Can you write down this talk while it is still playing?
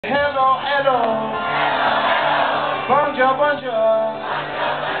hello. Bonjour, bonjour.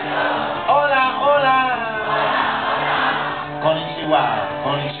 Hola, hola. Konnichiwa,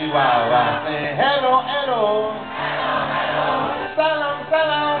 konnichiwa. Say hello, hello. Salam,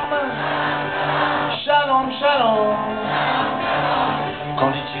 salam. Shalom, shalom.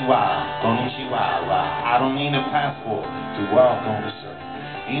 Konnichiwa, konnichiwa. I don't need a passport to walk on this earth.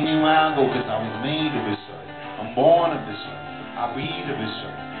 Anywhere I go, cause I was made of this earth. I'm born of this earth. I breathe of this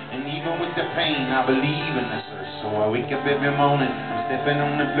earth. And even with the pain, I believe in this earth. So I wake up every morning, I'm stepping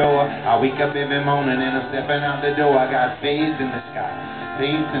on the floor. I wake up every morning and I'm stepping out the door. I got faith in the sky,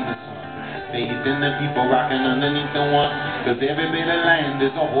 faith in the sun, faith in the people rocking underneath the one. Cause every bit of land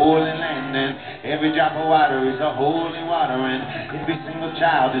is a holy land, and every drop of water is a holy water, and every single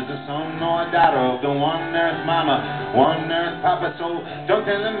child is a son or a daughter of the one earth mama, one earth papa. So don't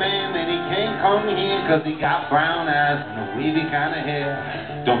tell a man that he can't come here cause he got brown eyes and a wavy kind of hair.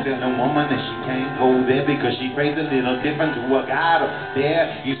 Don't tell a woman that she can't go there because she prays a little different to a God up there.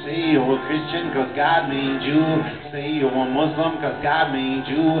 You say you're a Christian cause God made you. Say you're a Muslim cause God made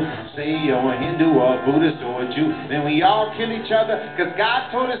you. Say you're a Hindu or a Buddhist or a Jew. Then we all kill each other cause God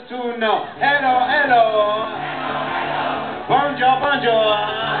told us to. No. Hello, hello. Bonjour, bonjour.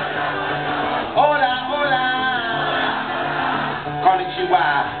 Hola, hola.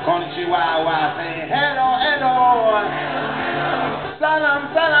 Konnichiwa, konnichiwa. Say hello, hello. Salam,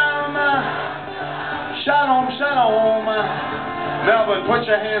 salam. Shalom, shalom. Melbourne, put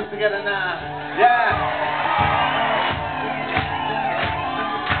your hands together now. Yeah.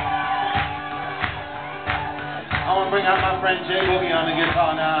 I want to bring out my friend Jay Boogie on the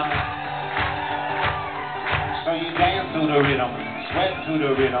guitar now. So you dance to the rhythm, sweat to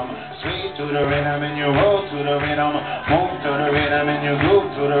the rhythm, sway to the rhythm, and you roll to the rhythm, move to the rhythm, and you groove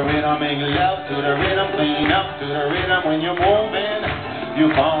to the rhythm, make love to the rhythm, clean up to the rhythm. When you're moving,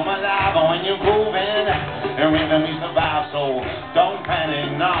 you come alive, and when you're grooving, in rhythm you survive. So don't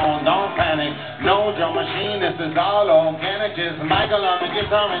panic, no, don't panic. No drum machine, this is all organic. Just Michael on the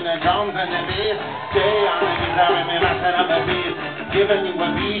guitar and the drums and the bass. Jay on the guitar and me messing up the bass. Giving you a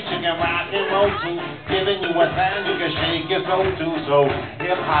beat you can rock and roll to. Giving you a sound you can shake your soul to. So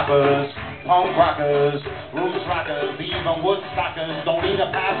hip hoppers, punk rockers, roots rockers, even woodstockers don't need a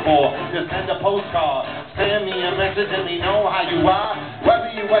passport. Just send a postcard. Send me a message and we know how you are.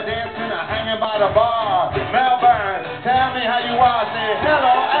 Whether you are dancing or hanging by the bar. Melbourne, tell me how you are. Say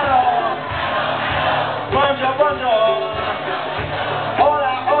hello, hello. Bonjour, bonjour.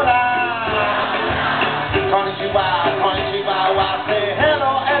 Hola, hola. Konnichiwa, konnichiwa. Say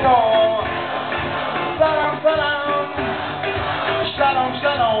hello, hello. Salam, salam. Shalom,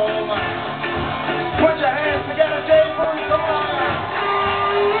 shalom. Put your hands together, Jay Boogie, come on.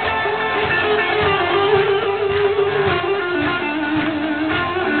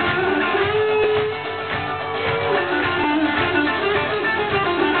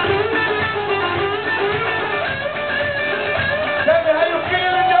 Tell me how you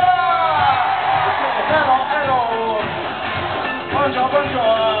feeling, y'all. Hello, hello. Bonjour,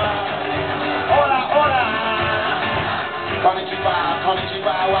 bonjour. Hola, hola. Konnichiwa,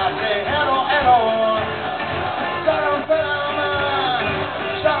 konnichiwa. Say hello, hello. Salam, salam.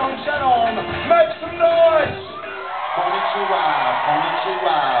 Shalom, shalom. Make some noise. Konnichiwa,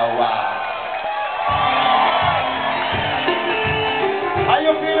 konnichiwa. How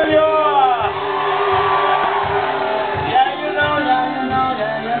you feeling, y'all? Yeah, you know, yeah, you know,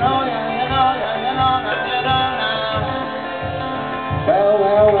 yeah, you know, yeah, you know, yeah, you know, yeah, you know, yeah. Well.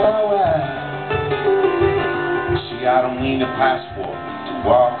 See, I don't need a passport to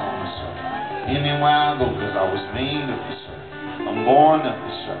walk on this earth. Anywhere I go, cause I was made of this earth. I'm born of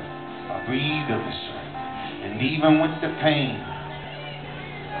this earth. I breathe of this earth. And even with the pain,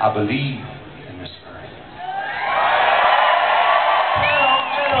 I believe in this earth. Hello,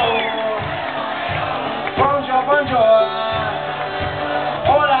 hello. Bonjour, bonjour.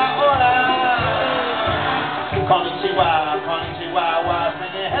 Hola, hola. Konnichiwa, konnichiwa.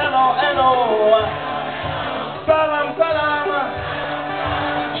 Singing hello, hello. Salam, salam.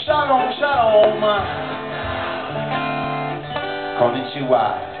 Shalom, shalom. Konnichiwa,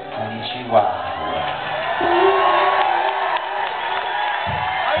 konnichiwa.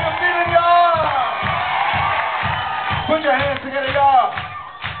 How you feeling, y'all? Put your hands together, y'all.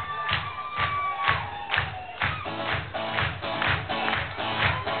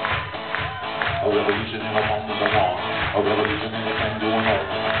 A revolution in a moment of war. A revolution in the can do an order.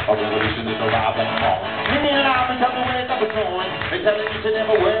 A revolution is alive and more. Ring it out and tell me when it's up and going. They're telling you to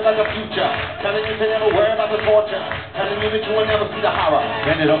never worry about the future. Telling you to never worry about the torture. telling you that you will never see the horror.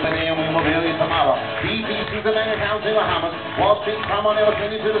 Ended up in there and we will build you tomorrow. BTC's the bank accounts in Bahamas. Wall Street trauma never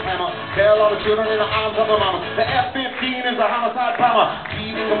send you to the slammer. Tell all the children in the arms of the mama. The F-15 is a homicide bomber.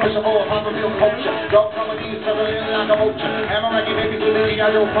 TV commercial for a possible culture. Dog comedy struggling like a vulture. Hammeraki baby to the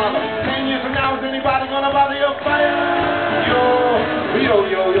got your father. 10 years from now, is anybody gonna bother your fire? Yo,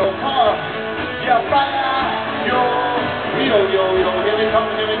 car. Yeah, fire. Yo, here we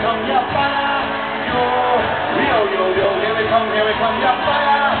come, yeah, fire. Yo, here we come, yeah,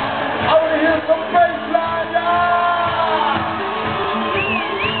 fire. I wanna hear some bass line, yeah.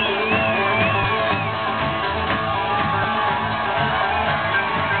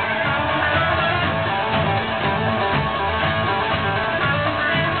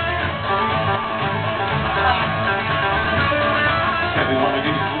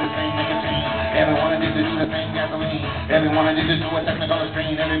 Everyone addicted to a technical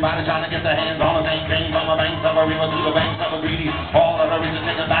screen. Everybody trying to get their hands on the same thing. From the banks of a river to the banks of a greedy. All of the rich are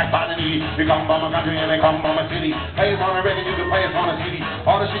taken back by the needy. We come from a country and they come from a city. Pay us on a record, you can pay us on a CD.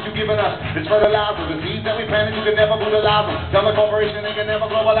 All the shit you giving us is fertilizer. The seeds that we planted, you can never brutalize them. Tell the corporation they can never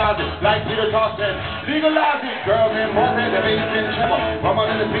globalize it. Like Peter Tosh said, legalize it. Girls and boys and the babies in trouble. From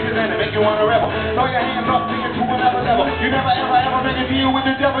under the speakers and they make you want to rebel. Throw your hands up, take it to another level. You never ever make a deal with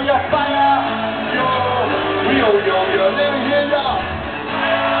the devil. You're fire. Yo, let me hear y'all.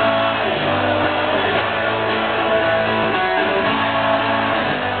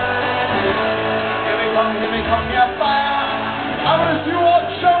 Here we come, yeah, fire. I wanna see you all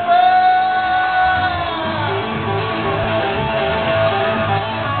jumping.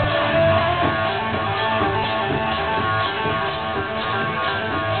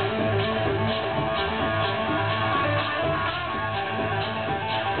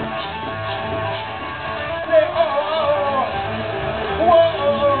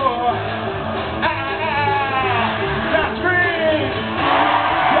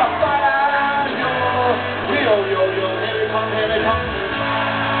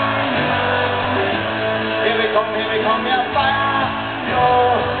 Here we come, yeah, fire. Yo,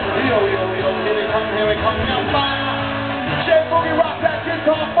 here we come, yeah, fire. Shake, boogie, rock that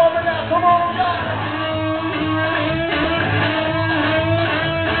guitar for me now, come on, y'all.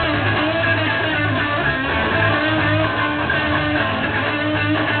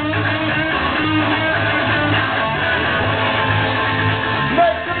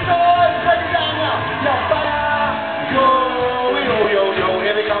 Make some noise, break it down now, yeah, fire. Yo,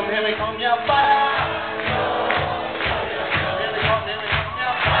 here we come, yeah, fire.